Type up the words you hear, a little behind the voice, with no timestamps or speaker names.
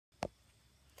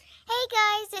Hey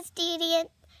guys, it's Didi, and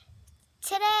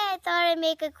today I thought I'd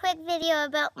make a quick video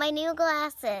about my new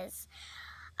glasses.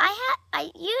 I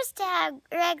used to have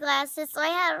red glasses, so I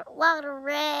had a lot of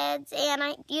reds, and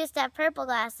I used to have purple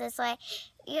glasses, so I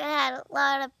had a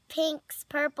lot of pinks,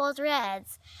 purples,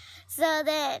 reds. So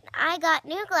then I got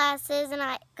new glasses, and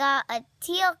I got a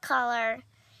teal color.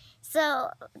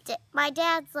 So my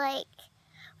dad's like,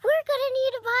 "We're gonna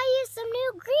need to buy you some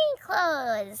new green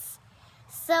clothes."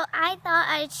 So I thought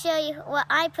I'd show you what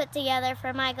I put together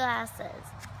for my glasses.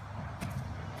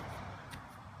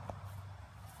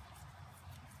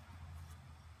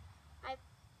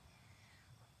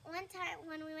 One time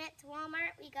when we went to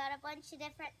Walmart, we got a bunch of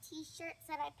different t-shirts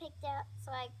that I picked out.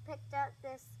 So I picked out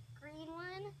this green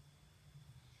one.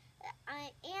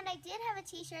 And I did have a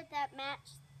t-shirt that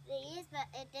matched these, but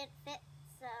it didn't fit,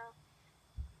 so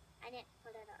I didn't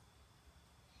put it on.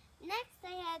 Next,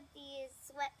 I had these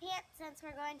sweatpants. Since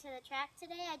we're going to the track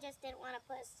today, I just didn't want to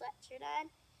put a sweatshirt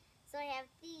on. So I have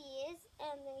these,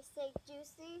 and they say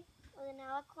Juicy with an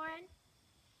alicorn.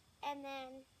 And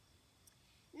then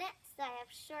next, I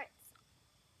have shorts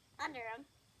under them.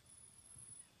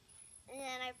 And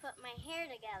then I put my hair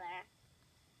together.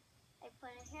 I put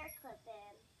a hair clip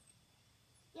in.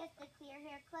 Just a clear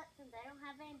hair clip since I don't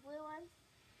have any blue ones.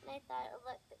 And I thought it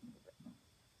would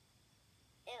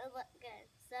look good.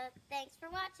 So thanks for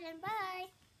watching. Bye.